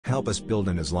Help us build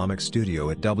an Islamic studio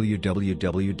at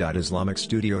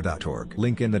www.islamicstudio.org.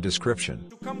 Link in the description.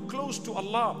 To come close to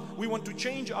Allah, we want to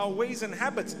change our ways and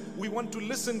habits. We want to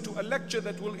listen to a lecture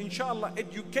that will inshallah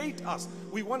educate us.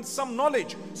 We want some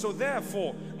knowledge. So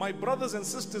therefore, my brothers and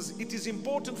sisters, it is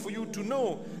important for you to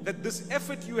know that this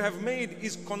effort you have made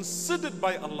is considered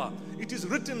by Allah. It is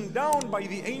written down by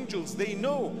the angels. They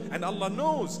know and Allah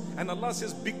knows. And Allah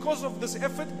says, because of this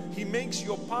effort, He makes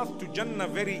your path to Jannah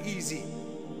very easy.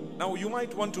 Now you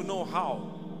might want to know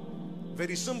how.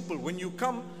 Very simple. When you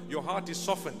come, your heart is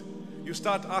softened. You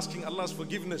start asking Allah's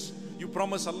forgiveness. You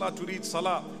promise Allah to read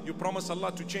salah. You promise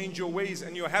Allah to change your ways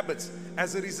and your habits.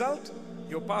 As a result,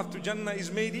 your path to Jannah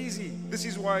is made easy. This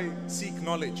is why seek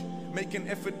knowledge. Make an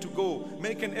effort to go.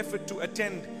 Make an effort to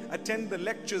attend the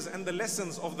lectures and the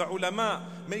lessons of the ulama.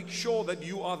 Make sure that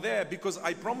you are there, because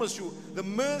I promise you, the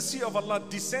mercy of Allah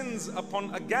descends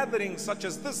upon a gathering such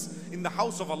as this in the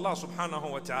house of Allah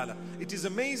subhanahu wa ta'ala. It is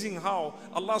amazing how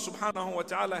Allah subhanahu wa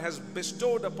ta'ala has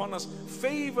bestowed upon us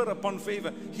favor upon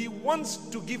favor. He wants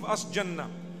to give us Jannah.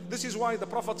 This is why the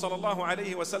Prophet sallallahu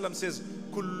alayhi wa sallam says,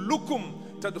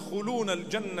 كُلُّكُمْ تَدْخُلُونَ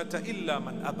الْجَنَّةَ إِلَّا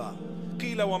مَنْ أَبَى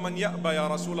قِيلَ وَمَنْ يَأْبَى يَا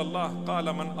رَسُولَ اللَّهِ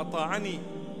قَالَ مَنْ أَطَاعَنِي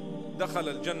دخل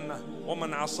الجنة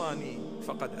ومن عصاني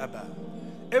فقد أبى.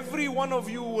 Every one of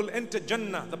you will enter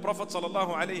Jannah, the Prophet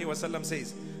sallallahu alaihi wasallam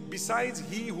says, besides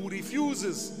he who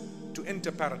refuses to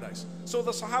enter paradise. So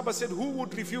the Sahaba said, who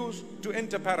would refuse to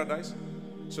enter paradise?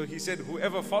 So he said,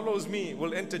 whoever follows me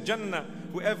will enter Jannah.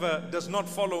 Whoever does not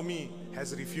follow me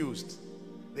has refused.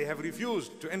 They have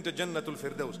refused to enter Jannatul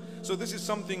Firdaus. So this is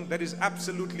something that is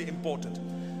absolutely important.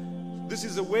 This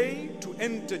is a way to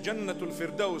enter Jannatul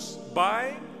Firdaus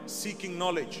by seeking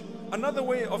knowledge. Another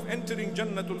way of entering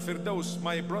Jannatul Firdaus,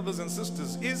 my brothers and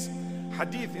sisters, is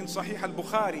hadith in Sahih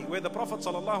al-Bukhari, where the Prophet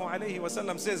sallallahu alaihi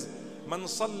wasallam says, "Man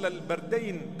salla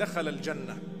al-bardayn dakhala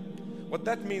al-jannah." What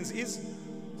that means is,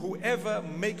 whoever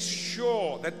makes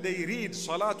sure that they read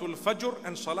Salatul Fajr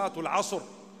and Salatul Asr,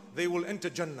 they will enter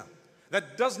Jannah.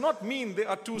 That does not mean there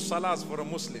are two salahs for a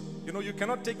Muslim. You know, you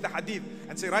cannot take the hadith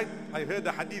and say, right, I heard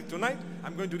the hadith tonight,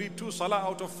 I'm going to read 2 salah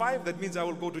out of 5, that means I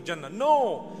will go to Jannah.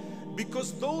 No,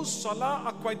 because those salah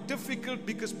are quite difficult,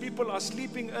 because people are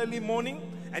sleeping early morning,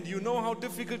 and you know how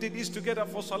difficult it is to get up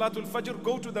for Salatul Fajr.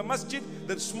 Go to the masjid,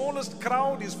 the smallest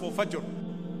crowd is for Fajr.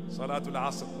 Salatul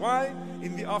Asr. Why?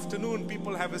 In the afternoon,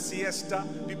 people have a siesta,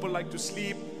 people like to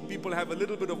sleep. People have a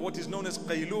little bit of what is known as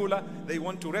qaylula. They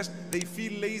want to rest. They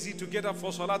feel lazy to get up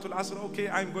for Salatul Asr. Okay,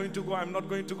 I'm going to go, I'm not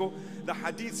going to go. The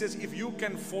hadith says, if you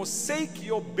can forsake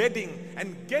your bedding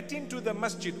and get into the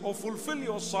masjid or fulfill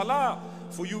your salah,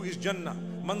 for you is Jannah.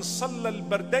 Man salla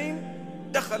al-bardayn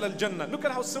dakhala al-jannah. Look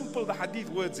at how simple the hadith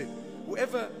words it.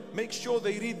 Whoever makes sure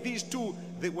they read these two,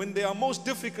 when they are most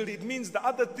difficult, it means the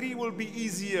other 3 will be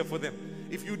easier for them.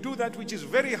 If you do that which is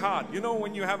very hard, you know,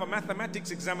 when you have a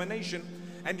mathematics examination,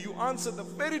 and you answer the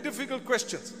very difficult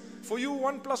questions, for you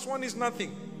 1 + 1 is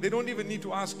nothing. They don't even need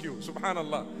to ask you,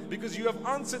 subhanallah, because you have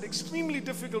answered extremely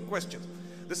difficult questions.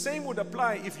 The same would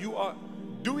apply if you are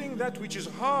doing that which is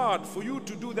hard. For you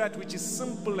to do that which is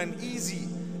simple and easy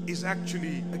is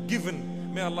actually a given.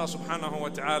 May Allah subhanahu wa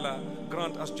ta'ala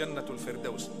grant us Jannatul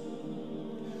Firdaus.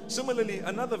 Similarly,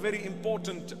 another very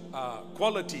important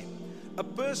quality, a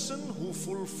person who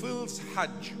fulfills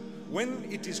Hajj when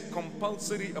it is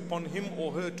compulsory upon him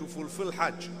or her to fulfill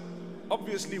Hajj.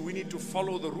 Obviously, we need to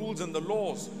follow the rules and the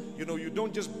laws. You know, you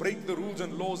don't just break the rules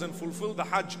and laws and fulfill the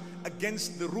Hajj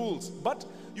against the rules, but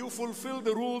you fulfill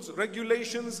the rules,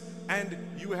 regulations, and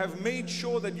you have made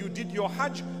sure that you did your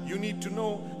Hajj. You need to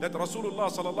know that Rasulullah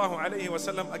sallallahu alayhi wa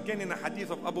sallam, again in a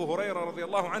hadith of Abu Hurairah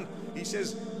radiallahu anhu, he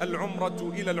says,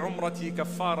 "Al-umratu ila al-umrati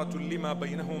kaffaratun lima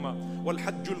baynahuma,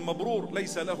 wal-hajjul mabrur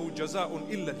laysa lahu jaza'un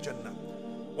illa al-jannah."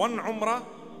 One umrah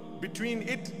between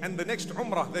it and the next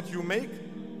umrah that you make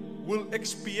will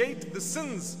expiate the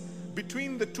sins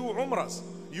between the 2 umrahs.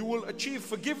 You will achieve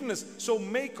forgiveness. So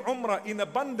make umrah in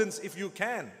abundance if you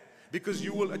can, because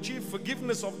you will achieve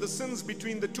forgiveness of the sins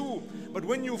between the 2. But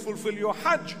when you fulfill your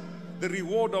Hajj, the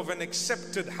reward of an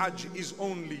accepted Hajj is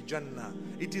only Jannah.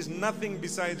 It is nothing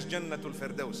besides Jannatul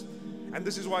Firdaus. And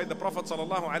this is why the Prophet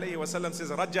ﷺ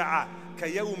says, "Raja'a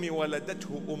kayawmi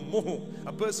waladathu ummuhu."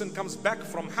 A person comes back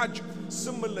from Hajj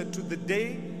similar to the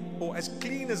day, or as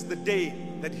clean as the day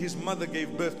that his mother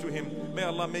gave birth to him. May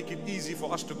Allah make it easy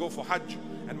for us to go for Hajj,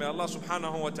 and may Allah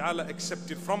subhanahu wa ta'ala accept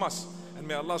it from us, and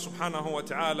may Allah subhanahu wa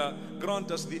ta'ala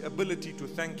grant us the ability to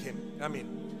thank Him. Ameen.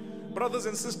 Brothers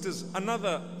and sisters,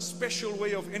 another special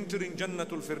way of entering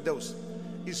Jannatul Firdaus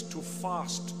is to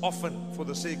fast often for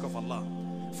the sake of Allah.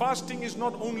 Fasting is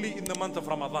not only in the month of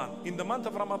Ramadan. In the month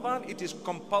of Ramadan, it is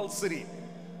compulsory.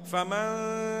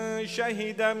 فَمَنْ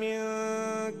شهد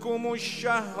منكم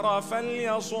الشهر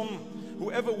فليصم.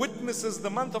 Whoever witnesses the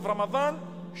month of Ramadan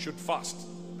should fast.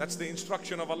 That's the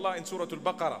instruction of Allah in Surah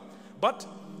Al-Baqarah. But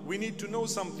we need to know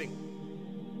something.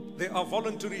 There are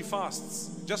voluntary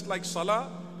fasts. Just like Salah,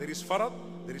 there is Farad,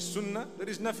 there is Sunnah, there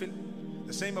is Nafil.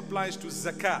 The same applies to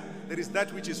Zakah. There is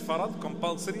that which is Farad,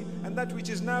 compulsory, and that which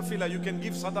is Nafila. You can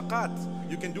give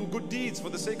sadaqat. You can do good deeds for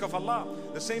the sake of Allah.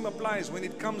 The same applies when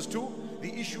it comes to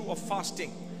the issue of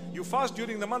fasting. You fast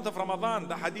during the month of Ramadan.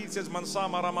 The hadith says, Man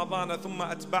sama Ramadana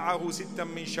thumma atba'ahu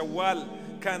sittam min shawwal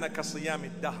kana kasiyam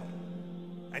ad-dahr.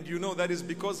 And you know that is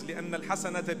because لأن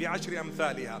الحسنة بعشر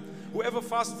أمثالها. Whoever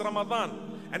fasts Ramadan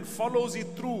and follows it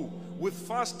through with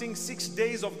fasting 6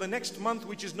 days of the next month,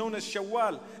 which is known as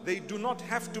Shawwal, they do not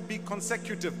have to be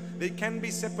consecutive. They can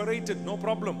be separated, no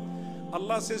problem.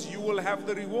 Allah says you will have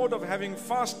the reward of having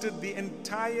fasted the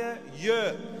entire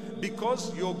year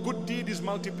because your good deed is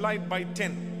multiplied by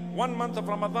 10. 1 month of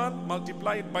Ramadan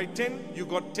multiplied by 10, you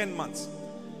got 10 months.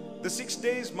 The 6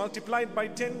 days multiplied by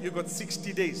 10, you got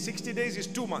 60 days. 60 days is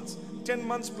 2 months. 10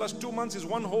 months plus 2 months is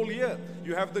 1 whole year.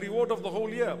 You have the reward of the whole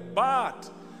year. But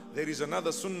there is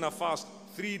another sunnah fast,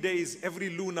 3 days every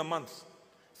lunar month.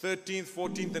 13th,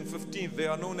 14th and 15th, they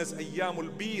are known as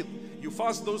Ayyamul Bid. You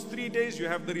fast those 3 days, you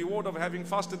have the reward of having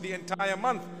fasted the entire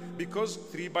month because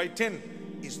 3 by 10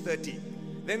 is 30.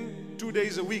 Then 2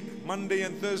 days a week, Monday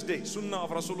and Thursday, sunnah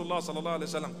of Rasulullah sallallahu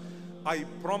alaihi wasallam. I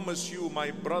promise you, my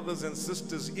brothers and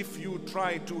sisters, if you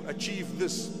try to achieve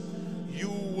this, you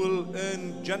will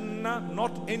earn Jannah,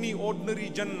 not any ordinary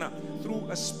Jannah, through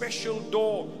a special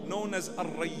door known as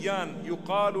Ar-Rayyan.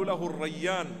 Yuqalu lahu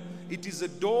Ar-Rayyan. It is a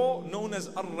door known as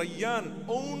Ar-Rayyan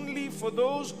only for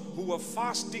those who are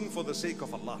fasting for the sake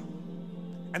of Allah.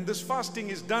 And this fasting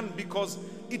is done because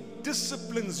it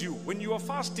disciplines you. When you are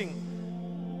fasting,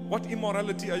 what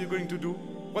immorality are you going to do?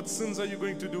 What sins are you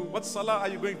going to do? What salah are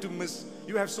you going to miss?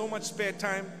 You have so much spare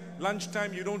time.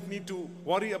 Lunchtime, you don't need to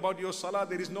worry about your salah.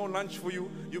 There is no lunch for you.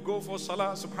 You go for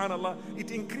salah, subhanallah.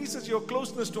 It increases your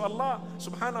closeness to Allah,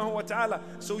 subhanahu wa ta'ala.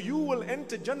 So you will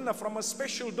enter Jannah from a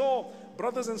special door.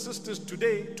 Brothers and sisters,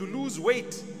 today, to lose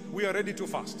weight, we are ready to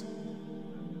fast.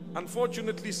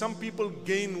 Unfortunately, some people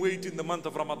gain weight in the month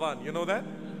of Ramadan. You know that?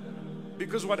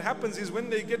 Because what happens is when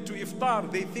they get to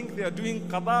iftar, they think they are doing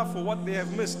qada for what they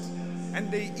have missed. And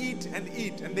they eat and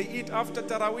eat. And they eat after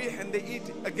Taraweeh and they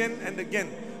eat again and again.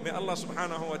 May Allah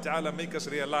subhanahu wa ta'ala make us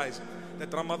realize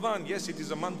that Ramadan, yes, it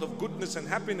is a month of goodness and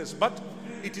happiness, but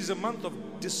it is a month of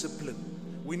discipline.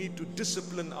 We need to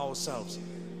discipline ourselves.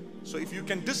 So if you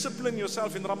can discipline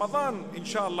yourself in Ramadan,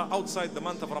 inshallah, outside the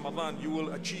month of Ramadan, you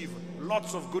will achieve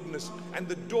lots of goodness. And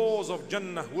the doors of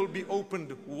Jannah will be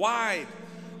opened wide.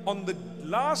 On the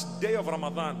last day of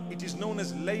Ramadan, it is known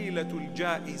as Laylatul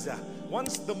Jaiza.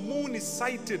 Once the moon is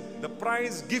sighted, the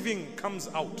prize giving comes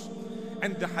out.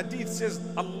 And the hadith says,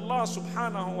 Allah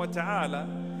subhanahu wa ta'ala,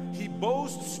 He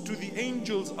boasts to the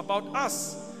angels about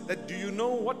us, that do you know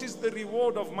what is the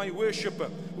reward of my worshipper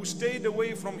who stayed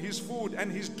away from his food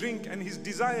and his drink and his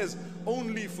desires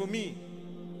only for me?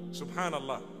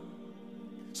 Subhanallah.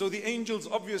 So the angels,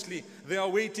 obviously, they are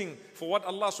waiting for what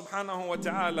Allah subhanahu wa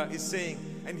ta'ala is saying.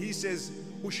 And He says,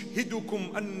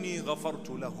 Ushhidukum anni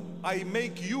ghafartu lahum. I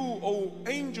make you, O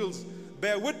angels,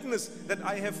 bear witness that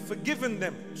I have forgiven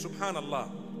them. Subhanallah.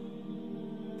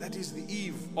 That is the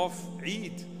eve of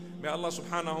Eid. May Allah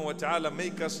subhanahu wa ta'ala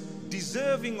make us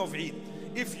deserving of Eid.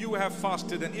 If you have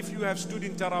fasted and if you have stood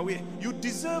in Taraweeh, you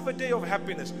deserve a day of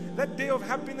happiness. That day of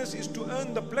happiness is to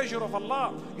earn the pleasure of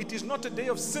Allah. It is not a day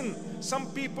of sin. Some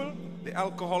people, the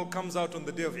alcohol comes out on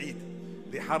the day of Eid.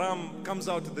 The haram comes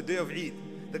out on the day of Eid.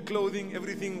 The clothing,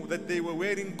 everything that they were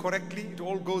wearing correctly, it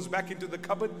all goes back into the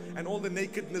cupboard and all the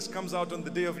nakedness comes out on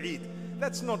the day of Eid.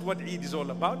 That's not what Eid is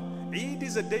all about. Eid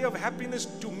is a day of happiness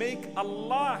to make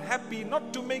Allah happy,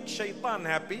 not to make shaitan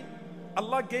happy.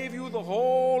 Allah gave you the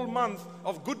whole month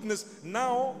of goodness.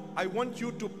 Now I want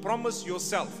you to promise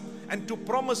yourself and to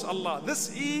promise Allah,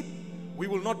 this Eid we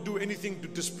will not do anything to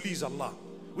displease Allah.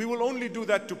 We will only do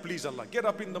that to please Allah. Get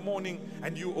up in the morning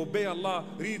and you obey Allah,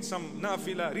 read some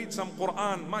nafilah, read some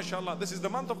Quran, mashallah. This is the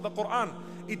month of the Quran.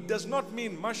 It does not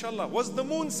mean, mashallah, was the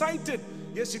moon sighted?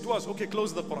 Yes, it was. Okay,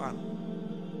 close the Quran.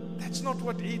 That's not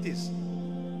what Eid is.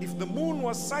 If the moon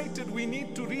was sighted, we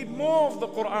need to read more of the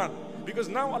Quran, because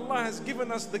now Allah has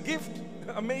given us the gift.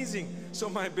 Amazing. So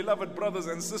my beloved brothers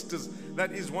and sisters,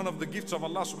 that is one of the gifts of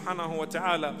Allah subhanahu wa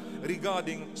ta'ala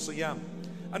regarding Siyam.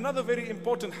 Another very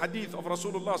important hadith of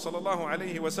Rasulullah sallallahu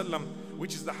alayhi wa sallam,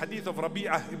 which is the hadith of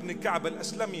Rabi'ah ibn Ka'b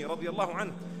al-Aslami radiyallahu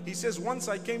anhu. He says, once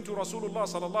I came to Rasulullah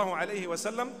sallallahu alayhi wa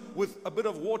sallam with a bit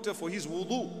of water for his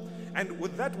wudu, And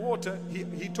with that water,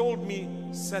 he told me,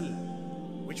 sell,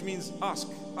 which means ask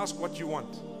what you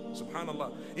want.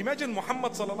 Subhanallah. Imagine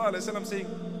Muhammad sallallahu alaihi wasallam saying,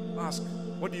 ask,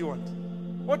 what do you want?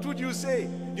 What would you say?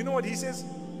 You know what he says?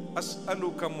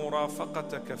 As'aluka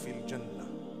murafaqataka fil jannah.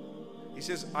 He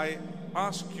says, I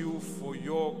ask you for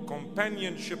your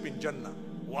companionship in Jannah.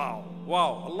 Wow,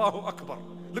 wow, Allahu Akbar.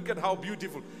 Look at how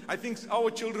beautiful. I think our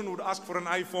children would ask for an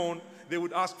iPhone. They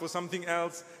would ask for something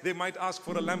else. They might ask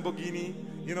for a Lamborghini.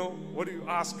 You know, what do you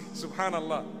ask?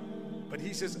 Subhanallah. But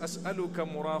he says, As'aluka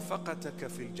murafaqataka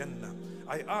fil Jannah.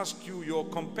 I ask you your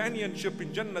companionship in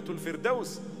Jannatul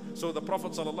Firdaus. So the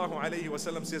Prophet sallallahu alaihi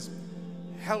wasallam says,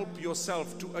 help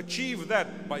yourself to achieve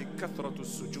that by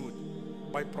kathratus sujood,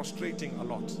 by prostrating a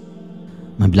lot.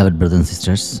 My beloved brothers and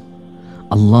sisters,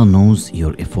 Allah knows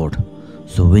your effort.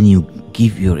 So when you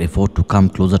give your effort to come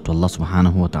closer to Allah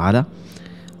subhanahu wa ta'ala,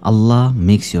 Allah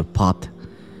makes your path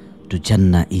to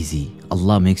Jannah easy.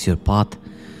 Allah makes your path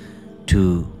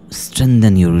to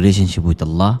strengthen your relationship with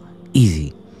Allah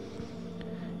easy.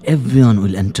 Everyone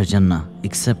will enter Jannah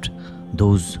except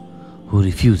those who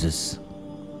refuses.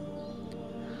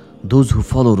 Those who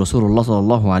follow Rasulullah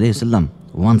sallallahu alayhi wasallam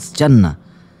wants Jannah,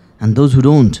 and those who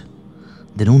don't,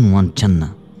 they don't want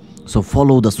Jannah. So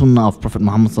follow the Sunnah of Prophet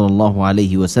Muhammad sallallahu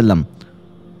alayhi wasallam,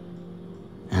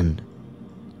 and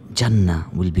Jannah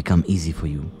will become easy for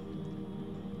you.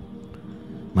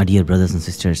 My dear brothers and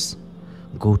sisters,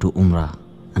 go to Umrah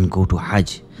and go to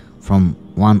Hajj. From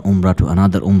one Umrah to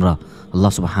another Umrah, Allah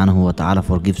subhanahu wa ta'ala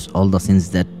forgives all the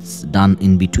sins that's done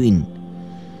in between.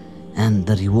 And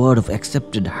the reward of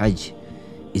accepted Hajj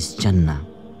is Jannah.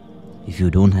 If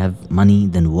you don't have money,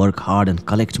 then work hard and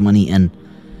collect money and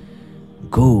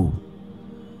go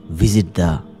visit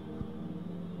the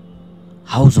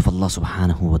house of Allah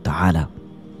subhanahu wa ta'ala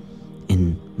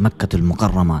in Makkah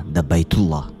al-Mukarramah, the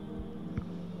Baytullah.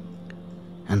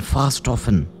 And fast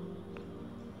often.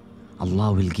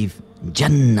 Allah will give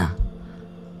Jannah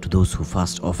to those who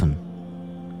fast often.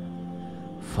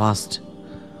 Fast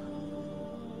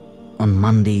on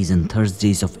Mondays and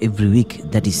Thursdays of every week.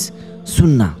 That is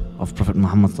Sunnah of Prophet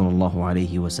Muhammad sallallahu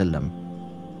alaihi wasallam.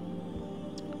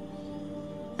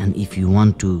 And if you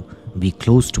want to be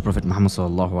close to Prophet Muhammad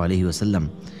sallallahu alaihi wasallam,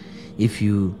 if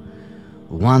you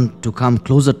want to come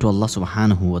closer to Allah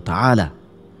subhanahu wa ta'ala,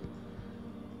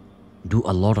 do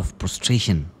a lot of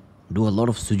prostration, do a lot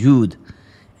of sujood,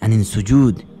 and in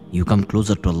sujood you come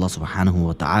closer to Allah subhanahu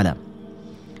wa ta'ala.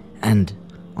 And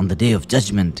on the day of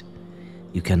judgment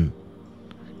you can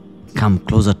come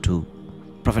closer to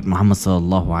Prophet Muhammad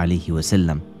sallallahu alaihi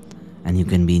wasallam, and you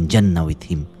can be in Jannah with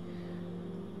him.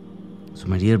 So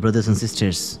my dear brothers and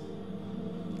sisters,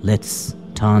 let's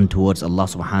turn towards Allah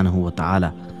subhanahu wa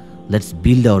ta'ala. Let's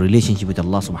build our relationship with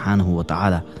Allah subhanahu wa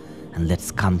ta'ala, and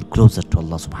let's come closer to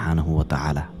Allah subhanahu wa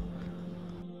ta'ala.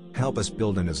 Help us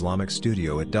build an Islamic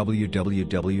studio at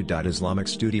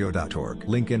www.islamicstudio.org.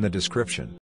 Link in the description.